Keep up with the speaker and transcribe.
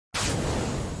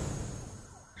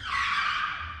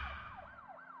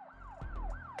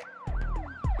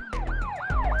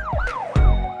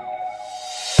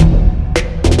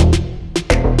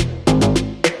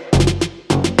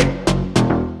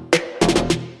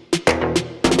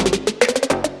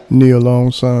Neil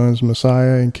Long's sons,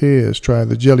 Messiah and Kez, try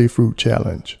the jelly fruit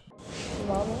challenge.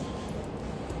 Mama?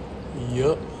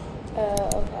 Yup.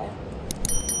 Okay.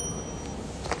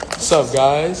 What's up,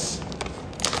 guys?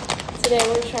 Today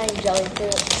we're trying jelly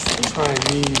fruits. I'm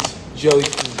trying these jelly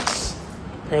fruits.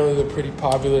 Apparently they're pretty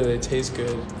popular. They taste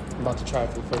good. I'm about to try it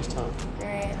for the first time.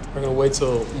 Alright. We're gonna wait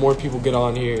till more people get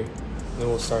on here, and then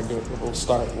we'll start doing it. We'll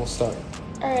start.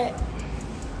 Alright.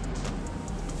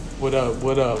 What up?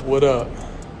 What up? What up?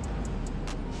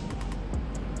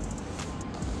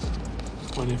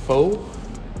 24.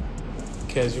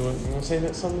 Kez, you want to say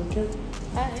that something, Kez?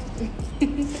 Hi.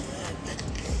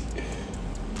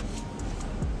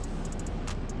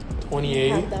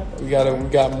 28.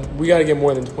 We gotta get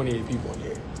more than 28 people in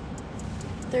here.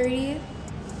 30.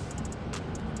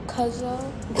 Cuzzo.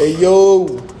 Hey yo,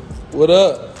 what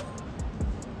up?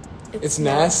 It's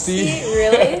nasty.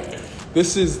 Really?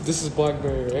 This is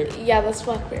blackberry, right? Yeah, that's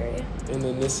blackberry. And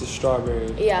then this is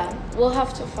strawberry. Yeah, we'll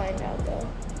have to find out though.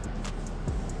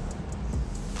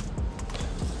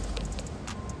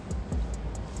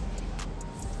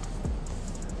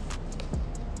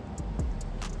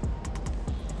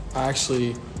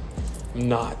 Actually,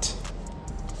 not.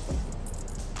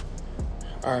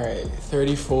 All right,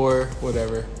 34,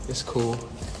 whatever. It's cool.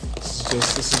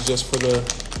 This is just for the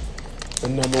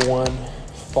 #1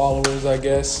 followers, I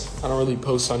guess. I don't really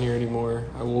post on here anymore.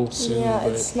 I will soon. Yeah,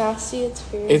 but it's nasty.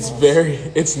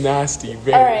 It's nasty.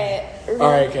 Very.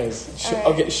 All right, guys. Right.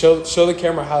 Okay, show the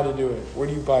camera how to do it. Where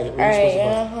do you bite it? Where are you supposed to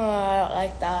bite it? I don't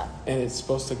like that. And it's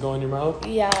supposed to go in your mouth?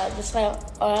 Yeah, just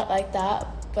like that,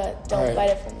 but don't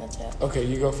bite it from the tip. Okay,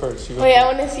 you go first. Wait, I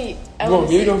want to see. You want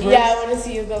me to go first? Yeah, I want to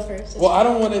see you go first. Well, I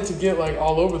don't want it to get like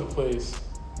all over the place.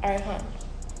 All right, huh?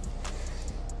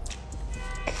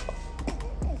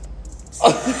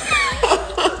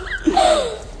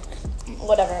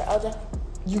 Whatever, I'll just.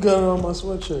 You got it on my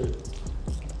sweatshirt.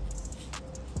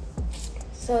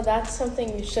 So that's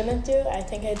something you shouldn't do. I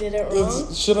think I did it wrong.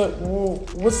 Well,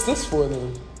 what's this for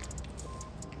then?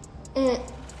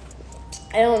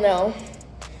 I don't know.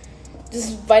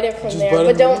 Just bite it from there,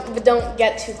 but don't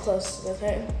get too close to the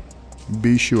thing.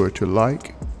 Be sure to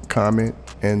like, comment,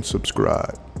 and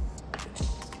subscribe.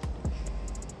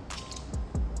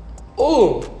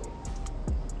 Oh,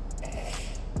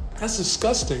 that's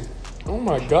disgusting. Oh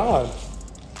my god.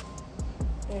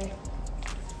 Mm.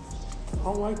 I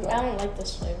don't like that. I don't like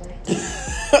this flavor.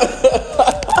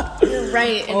 You're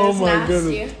right. It is nasty.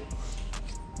 Goodness.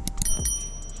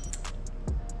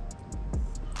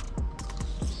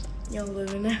 You'll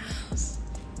live in a house.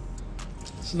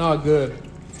 It's not good.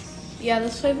 Yeah,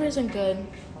 this flavor isn't good.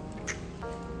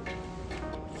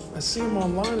 I see them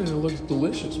online and it looks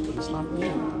delicious, but it's not good. I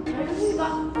really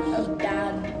got a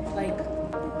bad,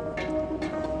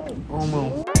 Oh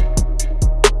no.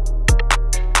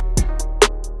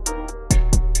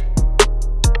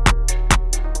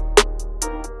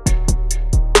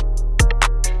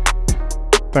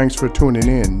 Thanks for tuning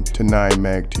in to 9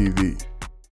 Mag TV.